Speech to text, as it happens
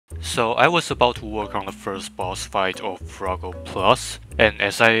So I was about to work on the first boss fight of Froggle Plus, and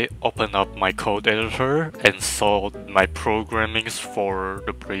as I opened up my code editor and saw my programmings for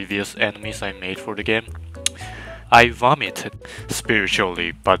the previous enemies I made for the game, I vomited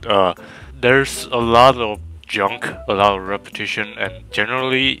spiritually, but there's a lot of junk, a lot of repetition, and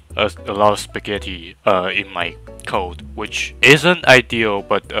generally a lot of spaghetti in my code, which isn't ideal,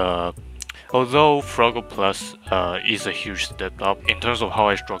 but although Froggle Plus is a huge step up in terms of how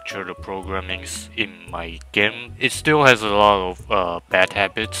I structure the programmings in my game, it still has a lot of bad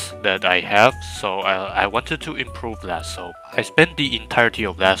habits that I have, so I wanted to improve that. So I spent the entirety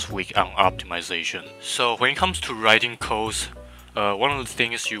of last week on optimization. So when it comes to writing codes, one of the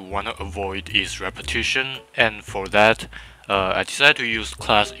things you want to avoid is repetition, and for that, I decided to use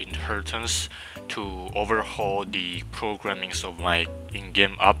class inheritance to overhaul the programmings of my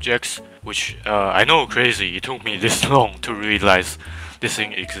in-game objects, which I know crazy, it took me this long to realize this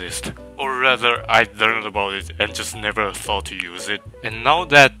thing exists. Or rather, I learned about it and just never thought to use it. And now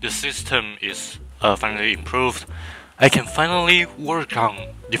that the system is finally improved, I can finally work on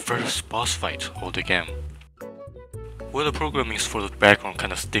the first boss fight of the game. Well, the programmings for the background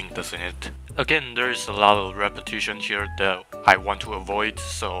kinda stink, doesn't it? Again, there is a lot of repetition here that I want to avoid,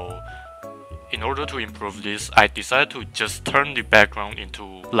 so in order to improve this, I decided to just turn the background into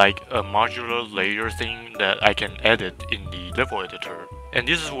like a modular layer thing that I can edit in the level editor. And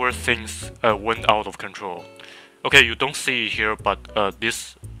this is where things went out of control. Okay, you don't see it here, but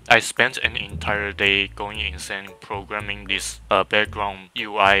I spent an entire day going insane programming this background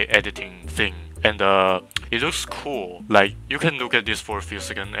UI editing thing. And it looks cool. Like, you can look at this for a few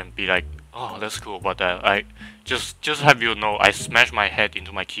seconds and be like, oh, that's cool, but I just have you know, I smashed my head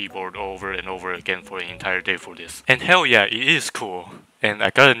into my keyboard over and over again for an entire day for this. And hell yeah, it is cool. And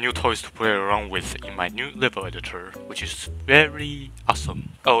I got a new toys to play around with in my new level editor, which is very awesome.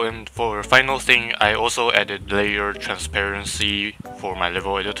 Oh, and for final thing, I also added layer transparency for my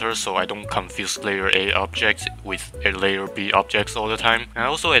level editor so I don't confuse layer A objects with layer B objects all the time. And I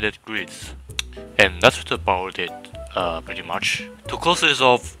also added grids. And that's about it, pretty much. To close this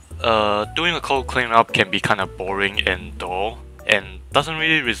off, doing a code cleanup can be kinda boring and dull, and doesn't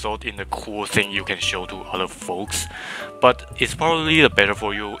really result in a cool thing you can show to other folks, but it's probably the better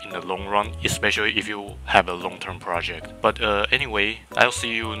for you in the long run, especially if you have a long-term project. But anyway, I'll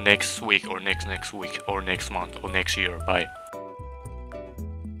see you next week or next week or next month or next year. Bye.